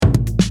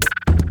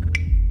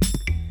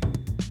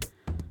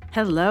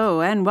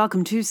Hello, and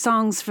welcome to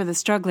Songs for the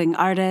Struggling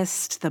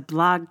Artist, the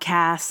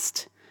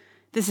blogcast.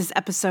 This is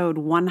episode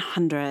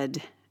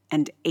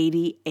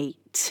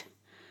 188.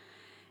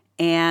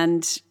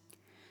 And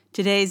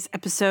today's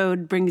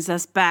episode brings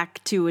us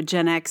back to a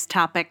Gen X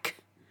topic.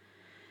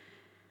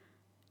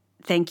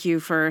 Thank you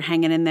for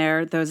hanging in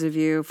there, those of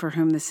you for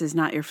whom this is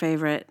not your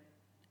favorite.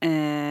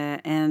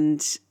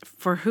 And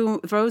for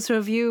those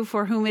of you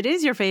for whom it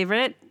is your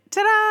favorite,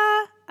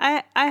 ta-da!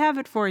 I have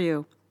it for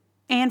you.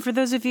 And for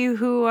those of you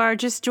who are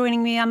just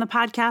joining me on the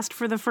podcast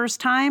for the first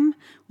time,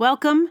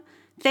 welcome.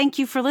 Thank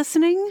you for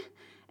listening.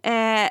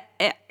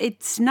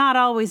 It's not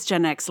always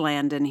Gen X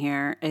land in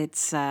here. It's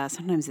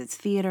sometimes it's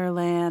theater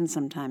land.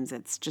 Sometimes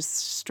it's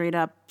just straight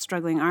up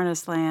struggling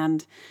artist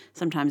land.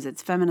 Sometimes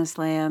it's feminist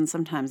land.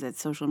 Sometimes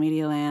it's social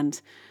media land.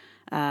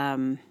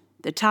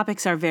 The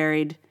topics are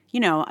varied.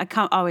 You know, I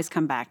always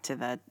come back to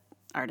the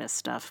artist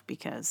stuff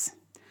because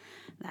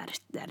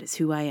that is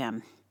who I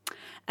am.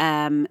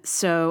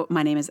 So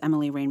my name is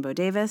Emily Rainbow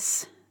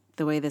Davis.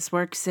 The way this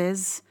works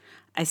is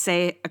I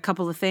say a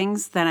couple of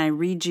things, then I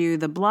read you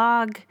the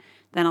blog,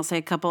 then I'll say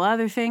a couple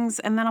other things,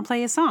 and then I'll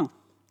play a song.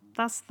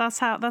 That's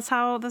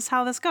how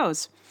this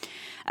goes.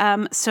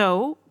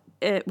 So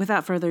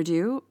without further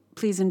ado,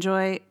 please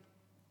enjoy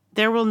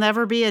There Will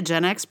Never Be a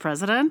Gen X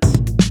President.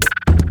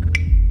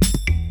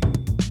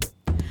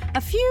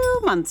 A few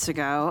months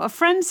ago, a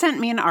friend sent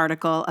me an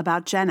article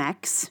about Gen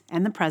X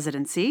and the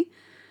presidency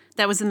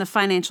that was in the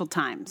Financial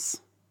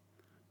Times.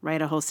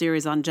 Write a whole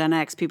series on Gen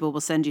X. People will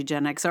send you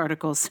Gen X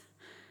articles.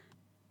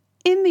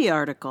 In the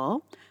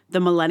article, the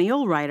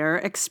millennial writer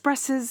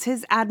expresses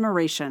his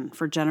admiration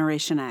for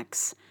Generation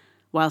X,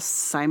 while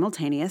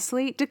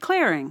simultaneously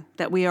declaring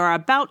that we are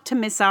about to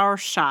miss our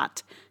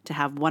shot to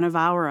have one of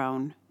our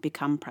own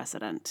become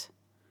president.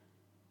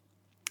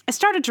 I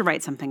started to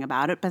write something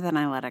about it, but then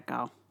I let it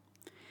go.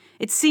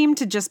 It seemed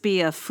to just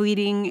be a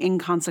fleeting,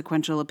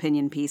 inconsequential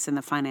opinion piece in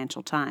the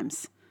Financial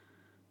Times.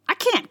 I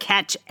can't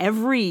catch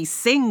every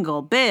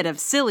single bit of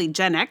silly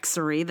Gen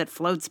Xery that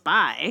floats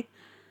by.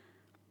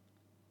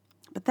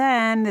 But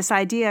then this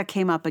idea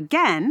came up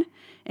again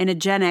in a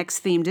Gen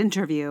X-themed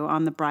interview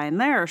on The Brian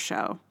Lehrer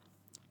Show.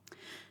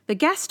 The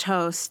guest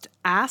host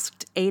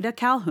asked Ada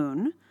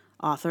Calhoun,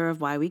 author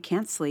of Why We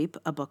Can't Sleep,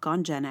 a book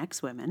on Gen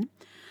X women,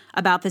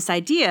 about this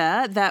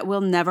idea that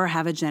we'll never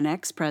have a Gen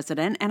X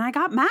president, and I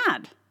got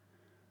mad.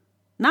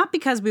 Not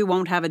because we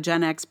won't have a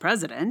Gen X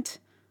president.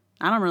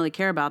 I don't really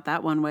care about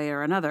that one way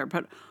or another.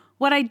 But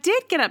what I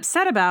did get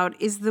upset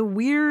about is the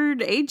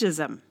weird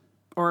ageism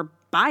or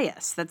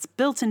bias that's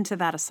built into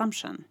that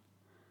assumption.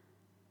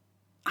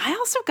 I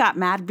also got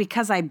mad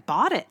because I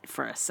bought it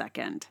for a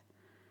second.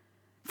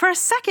 For a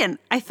second,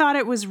 I thought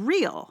it was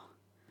real,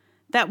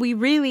 that we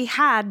really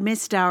had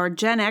missed our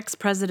Gen X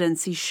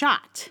presidency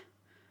shot.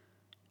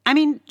 I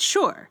mean,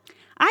 sure,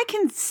 I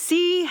can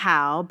see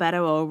how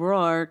Beto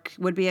O'Rourke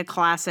would be a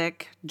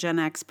classic Gen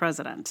X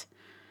president.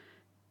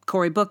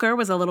 Cory Booker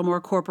was a little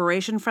more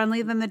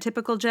corporation-friendly than the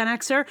typical Gen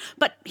Xer,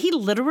 but he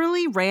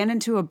literally ran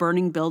into a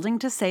burning building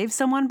to save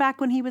someone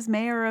back when he was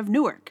mayor of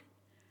Newark.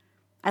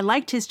 I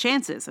liked his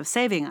chances of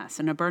saving us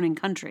in a burning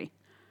country.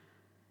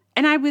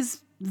 And I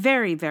was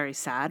very, very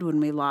sad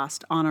when we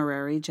lost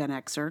honorary Gen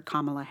Xer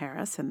Kamala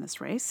Harris in this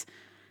race.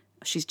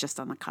 She's just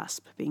on the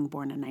cusp, being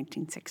born in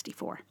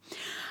 1964.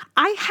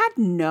 I had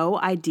no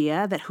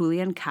idea that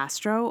Julian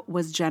Castro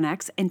was Gen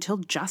X until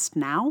just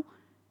now,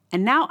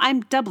 and now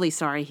I'm doubly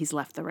sorry he's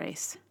left the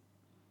race.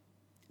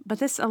 But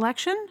this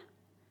election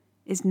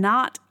is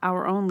not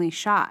our only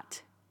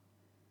shot.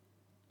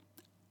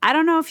 I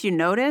don't know if you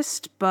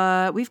noticed,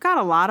 but we've got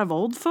a lot of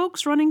old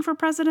folks running for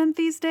president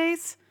these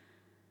days.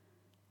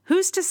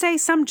 Who's to say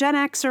some Gen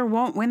Xer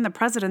won't win the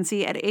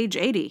presidency at age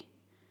 80?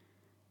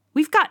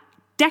 We've got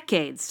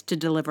decades to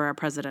deliver a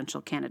presidential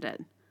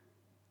candidate.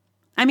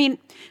 I mean,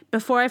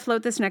 before I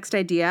float this next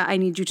idea, I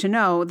need you to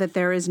know that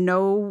there is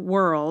no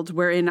world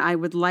wherein I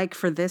would like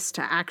for this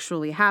to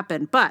actually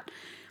happen. But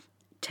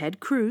Ted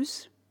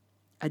Cruz,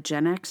 a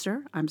Gen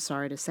Xer, I'm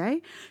sorry to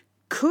say,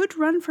 could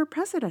run for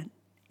president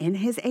in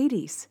his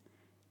 80s.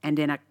 And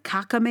in a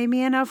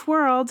cockamamie enough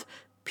world,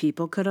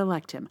 people could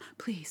elect him.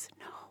 Please,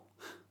 no.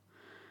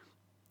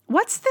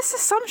 What's this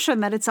assumption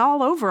that it's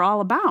all over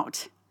all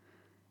about?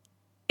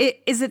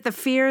 Is it the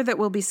fear that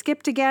we'll be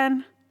skipped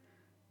again?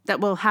 That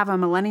we'll have a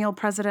millennial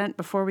president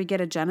before we get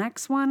a Gen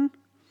X one?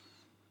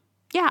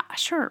 Yeah,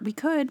 sure, we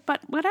could,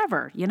 but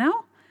whatever, you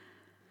know?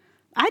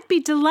 I'd be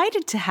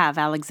delighted to have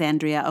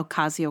Alexandria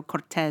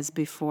Ocasio-Cortez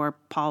before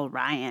Paul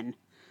Ryan.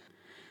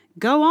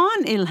 Go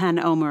on,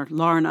 Ilhan Omar,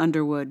 Lauren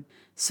Underwood,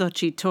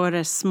 Xochitl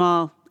Torres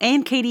Small,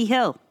 and Katie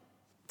Hill.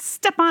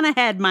 Step on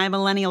ahead, my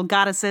millennial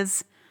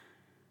goddesses.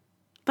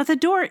 But the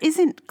door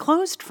isn't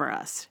closed for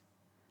us.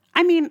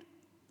 I mean,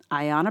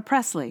 Ayanna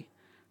Pressley,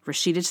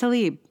 Rashida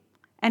Tlaib,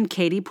 and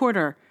Katie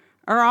Porter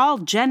are all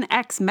Gen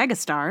X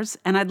megastars,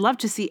 and I'd love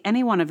to see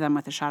any one of them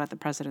with a shot at the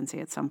presidency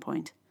at some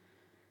point.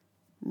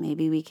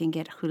 Maybe we can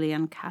get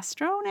Julian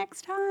Castro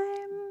next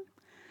time?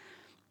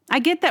 I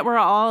get that we're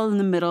all in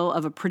the middle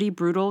of a pretty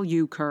brutal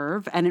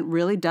U-curve, and it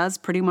really does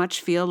pretty much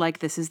feel like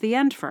this is the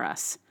end for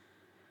us.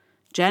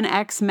 Gen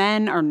X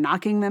men are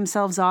knocking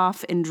themselves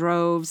off in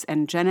droves,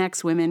 and Gen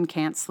X women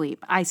can't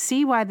sleep. I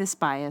see why this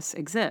bias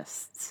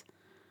exists.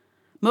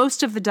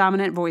 Most of the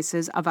dominant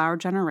voices of our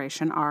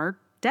generation are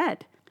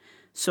dead.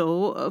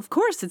 So, of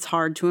course, it's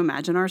hard to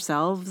imagine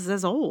ourselves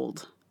as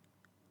old.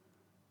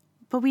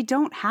 But we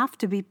don't have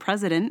to be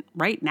president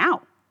right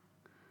now.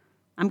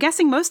 I'm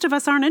guessing most of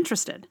us aren't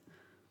interested.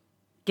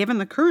 Given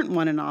the current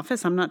one in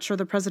office, I'm not sure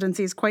the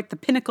presidency is quite the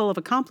pinnacle of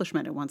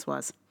accomplishment it once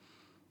was.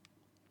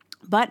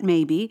 But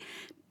maybe,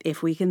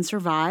 if we can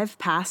survive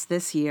past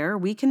this year,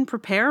 we can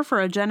prepare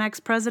for a Gen X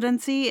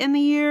presidency in the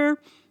year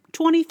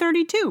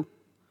 2032.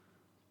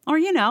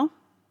 Or,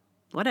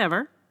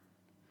 whatever.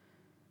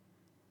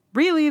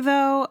 Really,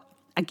 though,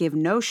 I give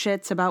no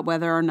shits about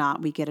whether or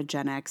not we get a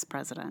Gen X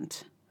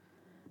president.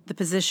 The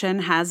position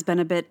has been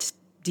a bit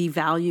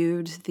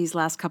devalued these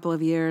last couple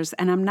of years,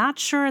 and I'm not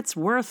sure it's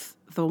worth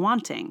the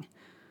wanting.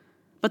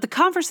 But the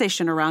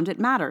conversation around it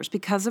matters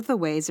because of the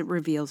ways it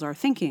reveals our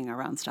thinking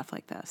around stuff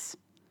like this.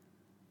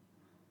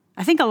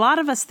 I think a lot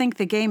of us think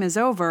the game is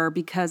over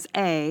because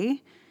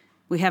A,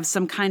 we have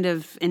some kind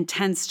of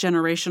intense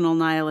generational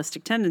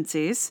nihilistic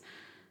tendencies,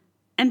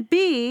 and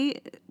B,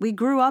 we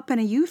grew up in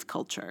a youth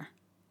culture,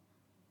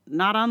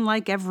 not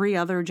unlike every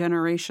other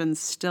generation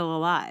still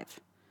alive.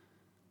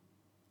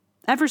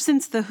 Ever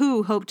since the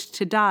Who hoped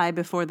to die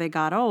before they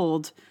got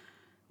old,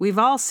 we've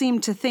all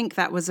seemed to think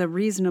that was a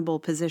reasonable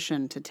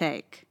position to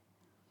take.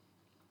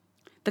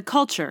 The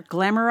culture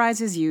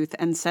glamorizes youth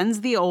and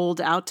sends the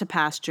old out to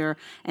pasture,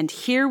 and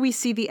here we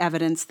see the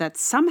evidence that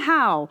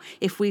somehow,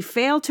 if we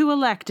fail to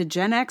elect a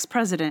Gen X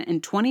president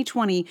in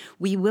 2020,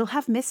 we will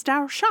have missed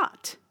our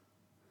shot.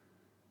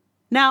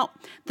 Now,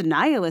 the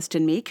nihilist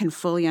in me can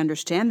fully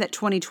understand that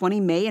 2020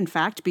 may in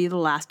fact be the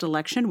last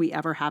election we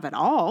ever have at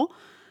all.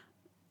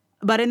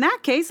 But in that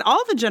case,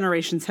 all the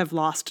generations have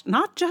lost,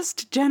 not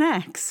just Gen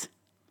X.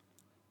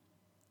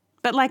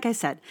 But like I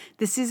said,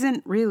 this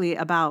isn't really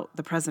about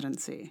the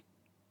presidency.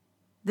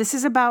 This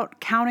is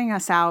about counting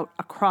us out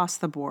across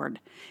the board.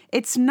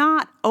 It's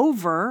not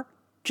over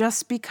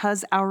just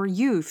because our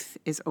youth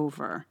is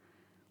over.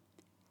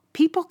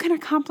 People can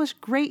accomplish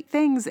great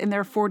things in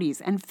their 40s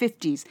and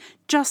 50s,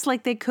 just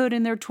like they could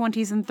in their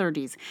 20s and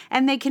 30s.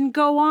 And they can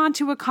go on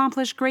to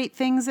accomplish great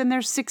things in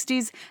their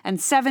 60s and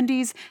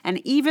 70s and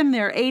even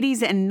their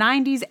 80s and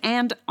 90s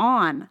and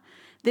on.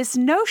 This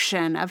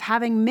notion of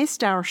having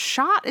missed our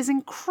shot is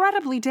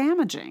incredibly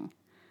damaging.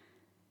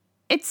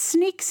 It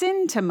sneaks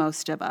into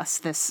most of us,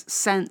 this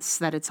sense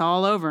that it's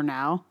all over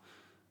now.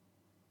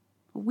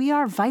 We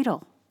are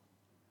vital.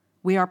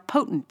 We are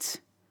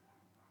potent.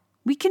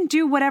 We can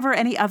do whatever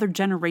any other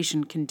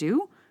generation can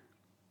do.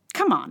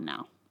 Come on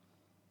now.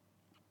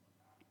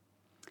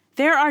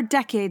 There are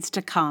decades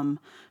to come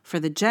for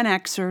the Gen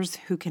Xers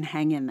who can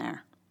hang in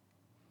there.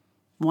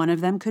 One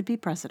of them could be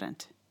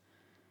president.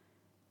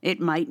 It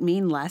might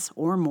mean less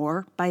or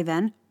more by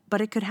then, but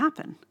it could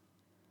happen.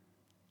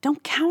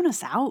 Don't count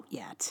us out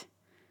yet.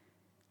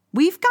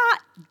 We've got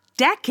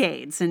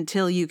decades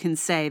until you can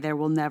say there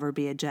will never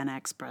be a Gen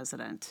X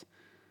president.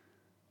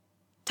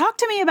 Talk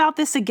to me about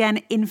this again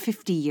in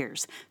 50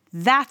 years.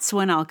 That's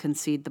when I'll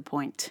concede the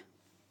point.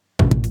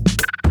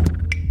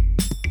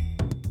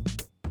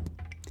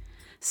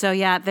 So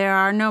yeah, there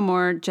are no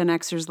more Gen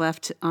Xers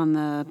left on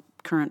the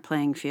current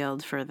playing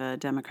field for the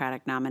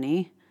Democratic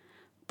nominee.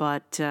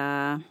 But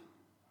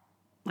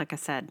like I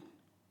said,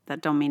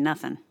 that don't mean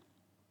nothing.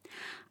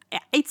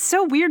 It's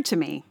so weird to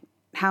me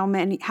how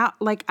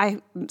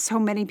so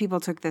many people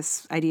took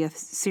this idea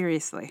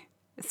seriously.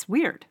 It's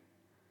weird.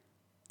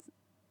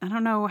 I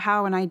don't know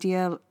how an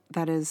idea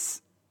that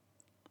is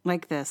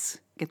like this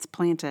gets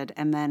planted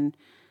and then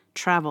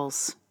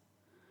travels.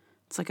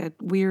 It's like a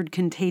weird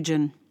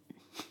contagion.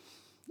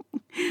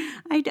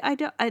 I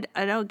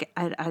don't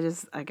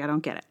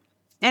get it.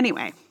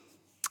 Anyway,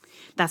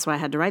 that's why I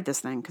had to write this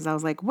thing, because I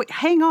was like, wait,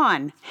 hang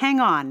on.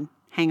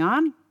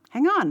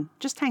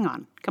 Just hang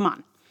on. Come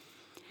on.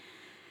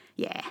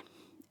 Yeah.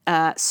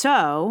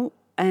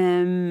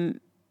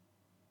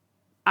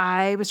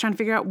 I was trying to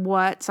figure out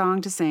what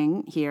song to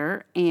sing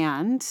here,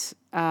 and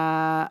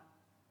the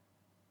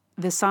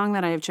song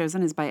that I have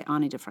chosen is by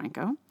Ani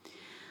DiFranco.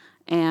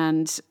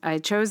 And I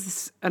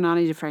chose an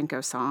Ani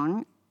DiFranco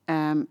song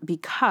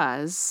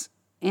because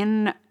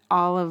in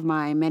all of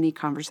my many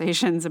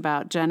conversations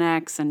about Gen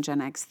X and Gen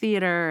X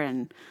theater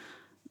and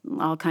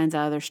all kinds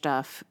of other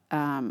stuff,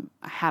 I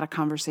had a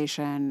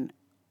conversation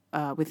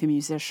with a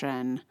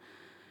musician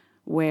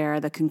where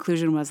the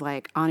conclusion was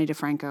like Ani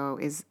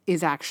DiFranco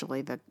is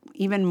actually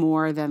even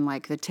more than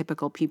like the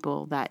typical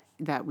people that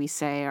we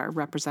say are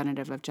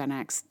representative of Gen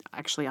X.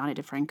 Actually, Ani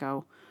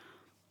DiFranco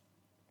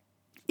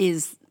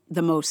is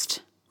the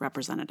most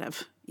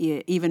representative,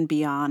 even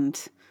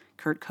beyond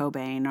Kurt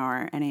Cobain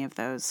or any of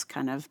those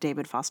kind of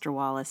David Foster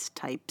Wallace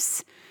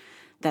types,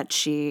 that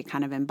she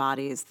kind of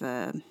embodies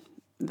the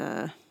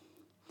I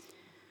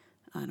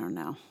don't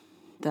know,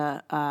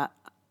 the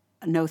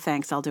no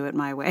thanks, I'll do it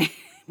my way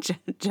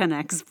Gen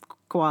X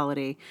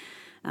quality,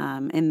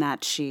 in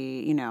that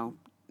she,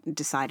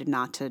 decided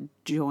not to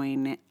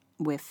join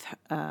with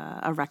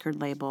a record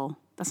label.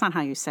 That's not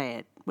how you say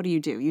it. What do?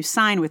 You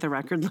sign with a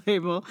record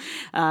label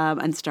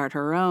and start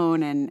her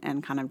own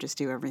and kind of just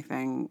do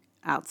everything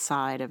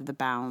outside of the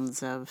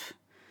bounds of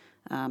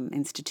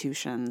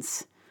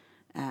institutions.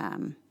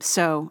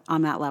 So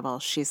on that level,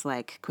 she's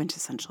like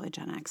quintessentially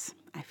Gen X,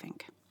 I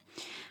think.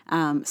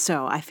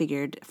 So I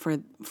figured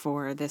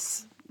for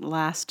this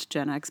last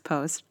Gen X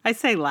post, I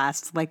say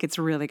last like it's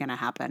really going to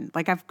happen.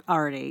 Like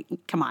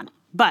come on.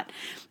 But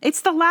it's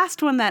the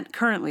last one that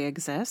currently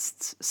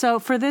exists. So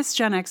for this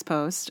Gen X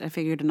post, I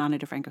figured an Ani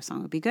DiFranco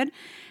song would be good.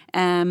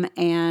 And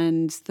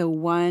the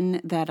one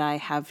that I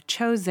have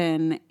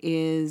chosen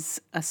is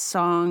a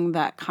song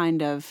that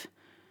kind of,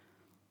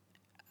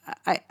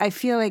 I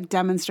feel like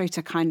demonstrates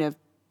a kind of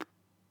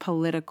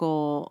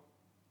political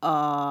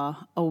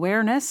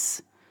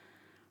awareness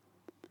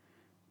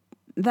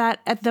that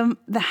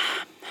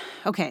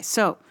okay,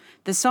 so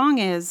the song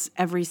is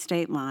Every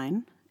State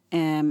Line.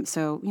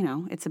 So,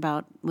 it's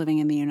about living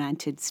in the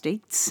United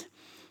States,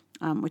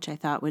 which I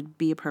thought would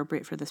be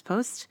appropriate for this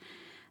post.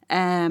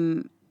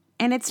 And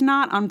it's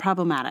not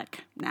unproblematic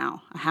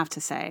now, I have to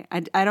say.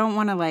 I don't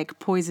want to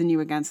poison you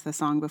against the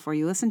song before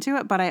you listen to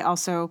it, but I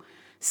also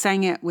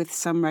sang it with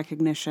some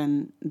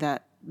recognition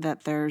that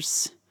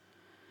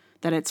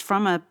it's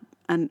from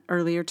an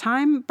earlier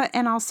time,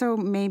 and also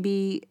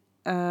maybe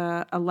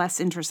a less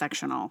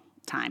intersectional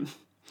time.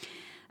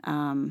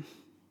 I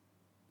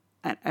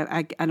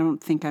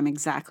don't think I'm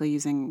exactly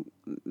using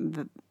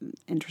the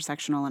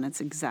intersectional in its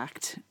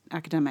exact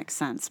academic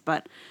sense,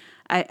 but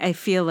I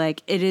feel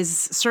like it is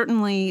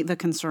certainly the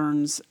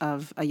concerns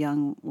of a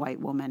young white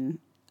woman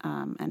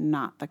and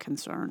not the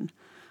concern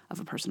of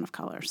a person of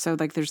color. So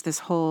there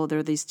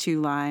are these two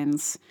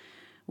lines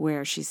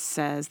where she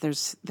says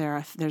there's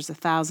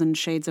 1,000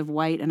 shades of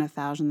white and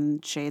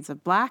 1,000 shades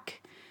of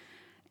black,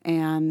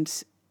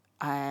 and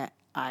I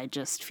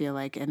just feel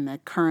like in the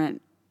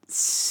current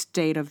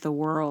state of the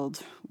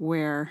world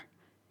where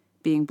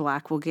being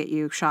black will get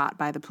you shot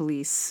by the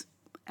police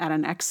at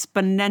an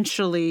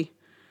exponentially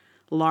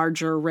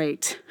larger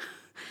rate.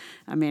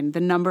 I mean, the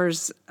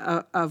numbers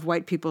of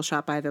white people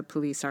shot by the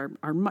police are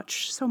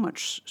so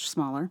much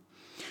smaller.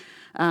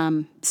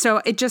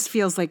 So it just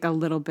feels like a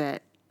little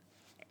bit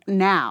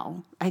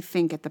now, I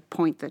think at the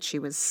point that she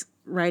was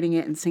writing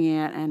it and singing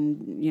it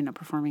and,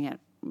 performing it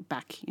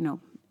back,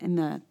 in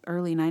the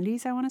early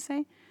 90s, I want to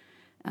say.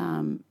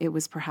 It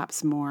was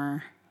perhaps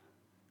more,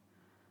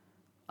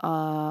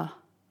 I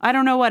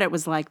don't know what it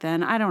was like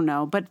then. I don't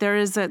know. But there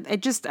is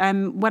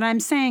what I'm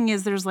saying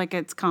is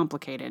it's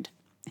complicated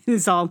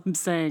is all I'm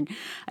saying.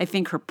 I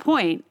think her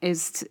point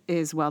is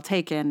well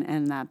taken,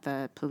 and that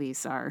the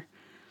police are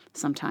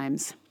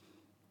sometimes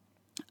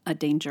a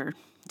danger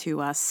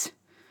to us,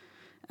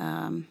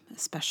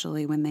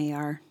 especially when they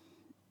are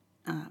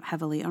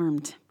heavily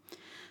armed.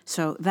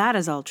 So that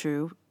is all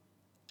true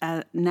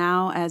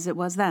now as it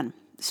was then.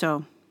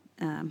 So,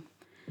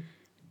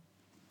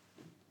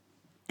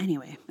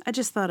 anyway, I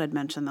just thought I'd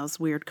mention those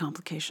weird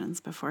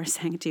complications before I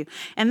sang it to you.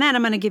 And then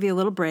I'm going to give you a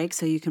little break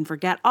so you can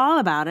forget all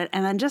about it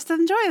and then just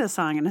enjoy the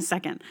song in a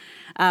second.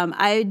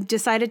 I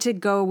decided to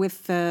go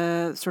with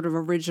the sort of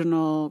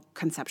original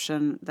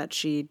conception that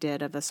she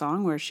did of the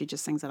song where she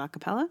just sings it a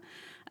cappella.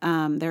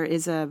 There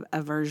is a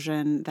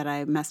version that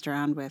I messed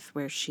around with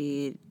where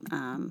she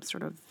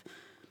sort of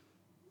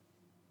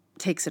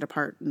takes it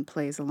apart and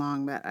plays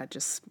along, but I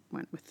just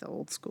went with the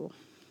old school.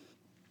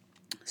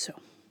 So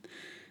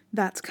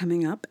that's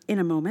coming up in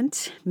a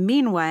moment.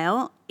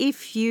 Meanwhile,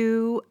 if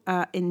you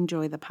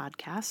enjoy the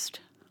podcast,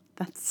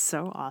 that's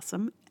so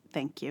awesome.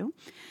 Thank you.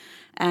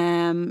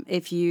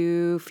 If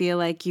you feel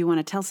like you want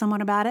to tell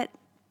someone about it,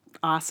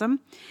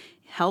 awesome.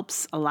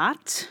 Helps a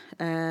lot.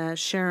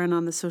 Sharing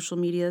on the social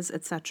medias,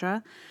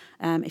 etc.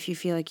 If you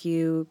feel like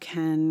you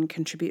can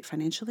contribute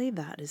financially,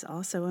 that is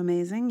also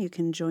amazing. You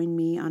can join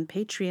me on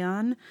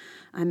Patreon.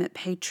 I'm at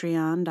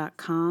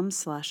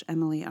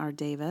patreon.com/Emily R.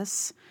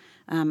 Davis.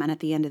 And at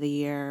the end of the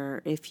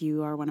year, if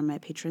you are one of my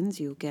patrons,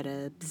 you get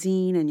a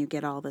zine and you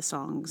get all the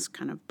songs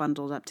kind of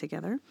bundled up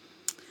together.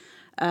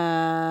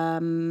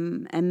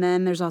 And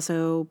then there's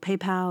also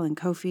PayPal and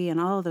Ko-fi, and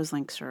all of those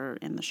links are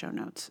in the show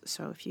notes.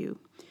 So if you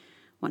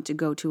want to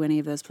go to any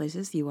of those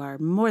places, you are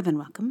more than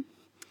welcome.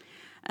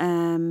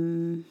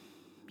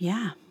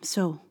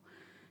 So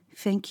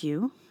thank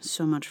you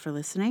so much for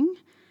listening.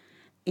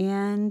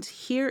 And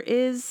here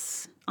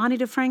is Ani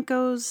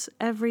DiFranco's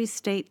Every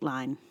State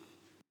Line.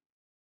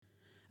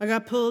 I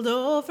got pulled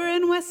over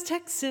in West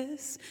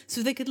Texas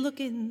so they could look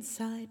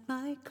inside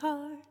my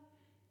car.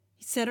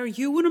 He said, "Are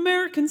you an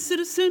American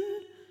citizen?"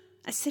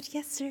 I said,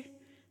 "Yes, sir,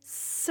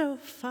 so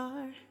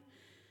far."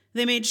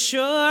 They made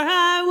sure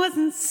I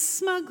wasn't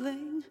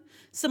smuggling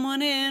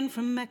someone in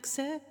from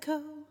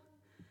Mexico,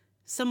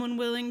 someone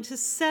willing to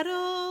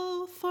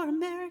settle for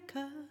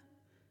America,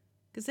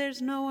 'cause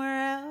there's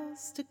nowhere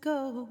else to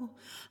go.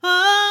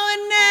 Oh,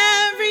 and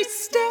every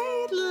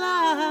state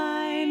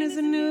line is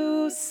a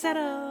new set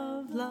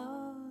of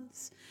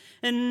laws,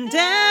 And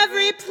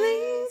every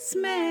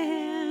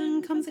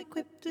policeman comes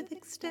equipped with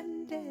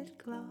extended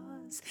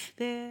claws.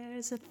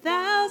 There's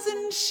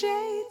 1,000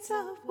 shades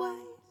of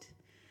white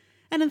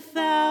and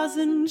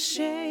 1,000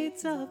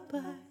 shades of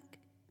black,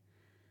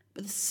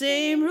 but the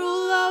same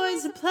rule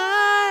always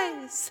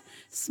applies.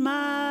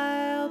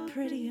 Smile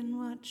pretty and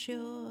watch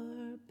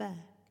your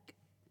back.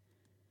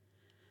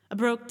 I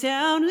broke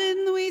down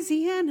in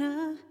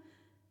Louisiana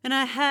and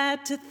I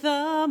had to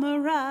thumb a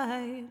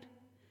ride.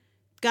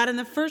 Got in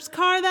the first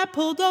car that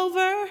pulled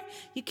over.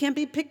 You can't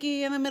be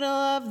picky in the middle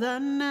of the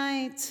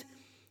night.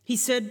 He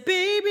said,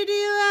 baby, do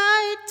you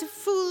like to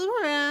fool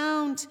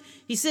around?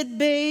 He said,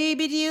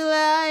 baby, do you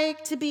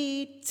like to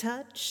be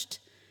touched?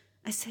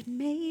 I said,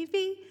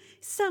 maybe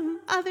some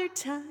other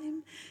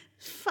time.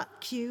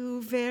 Fuck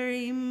you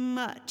very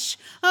much.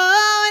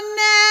 Oh, and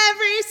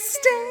every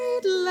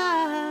state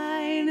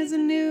line is a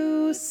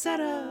new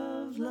set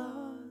of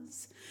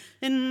laws.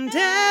 And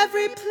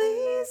every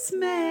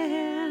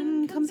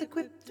policeman comes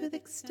equipped with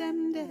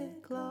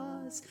extended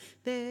claws.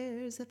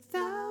 There's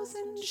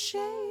 1,000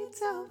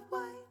 shades of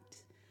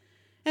white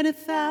and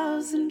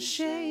 1,000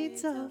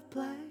 shades of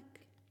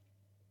black.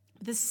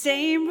 The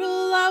same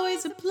rule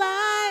always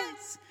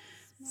applies.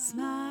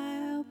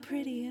 Smile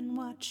pretty and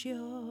watch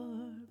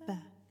your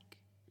back.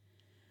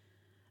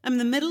 I'm in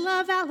the middle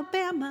of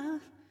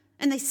Alabama,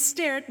 and they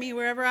stare at me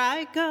wherever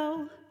I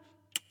go.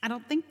 I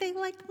don't think they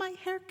like my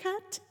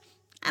haircut.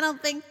 I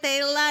don't think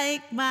they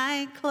like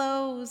my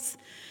clothes.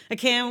 I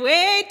can't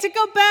wait to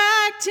go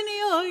back to New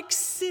York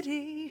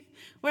City,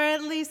 where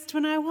at least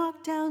when I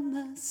walk down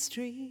the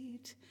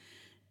street,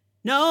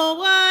 no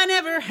one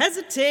ever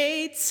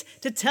hesitates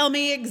to tell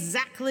me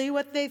exactly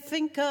what they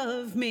think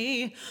of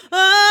me.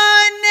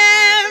 Oh, and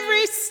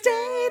every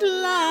state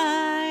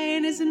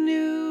line is a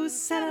new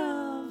set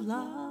of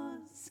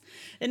laws.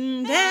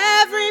 And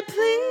every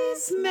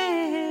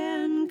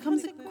policeman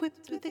comes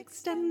equipped with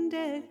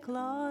extended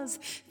claws.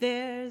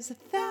 There's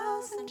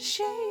 1,000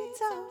 shades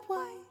of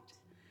white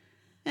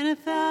and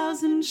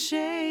 1,000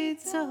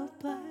 shades of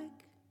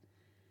black,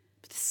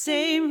 but the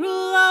same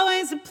rule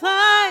always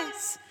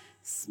applies.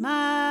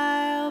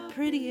 Smile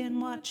pretty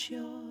and watch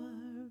your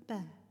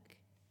back.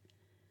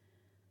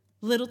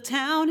 Little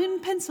town in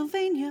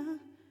Pennsylvania,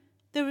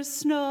 there was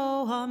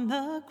snow on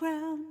the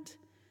ground.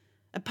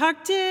 I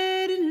parked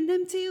it in an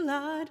empty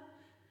lot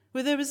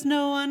where there was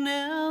no one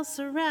else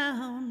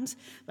around.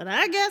 But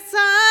I guess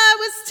I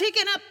was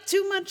taking up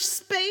too much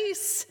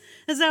space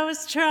as I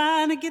was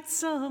trying to get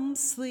some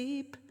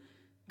sleep,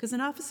 'cause an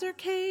officer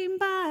came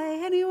by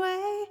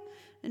anyway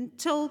and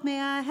told me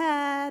I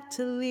had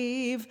to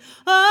leave.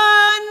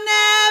 Oh, and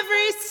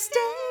every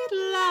state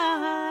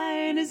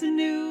line is a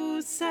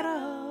new set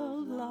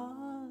of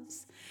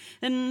laws.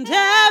 And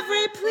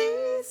every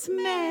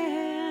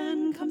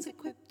policeman comes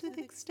equipped with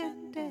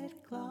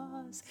extended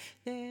claws.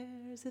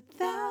 There's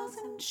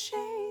 1,000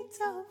 shades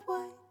of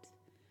white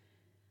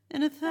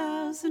and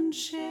 1,000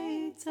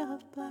 shades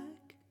of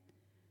black,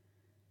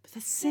 but the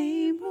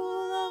same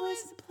rule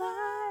always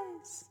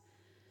applies.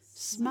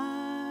 Smile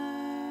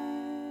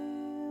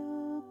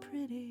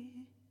pretty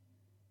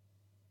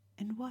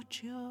and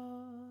watch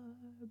your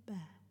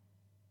back.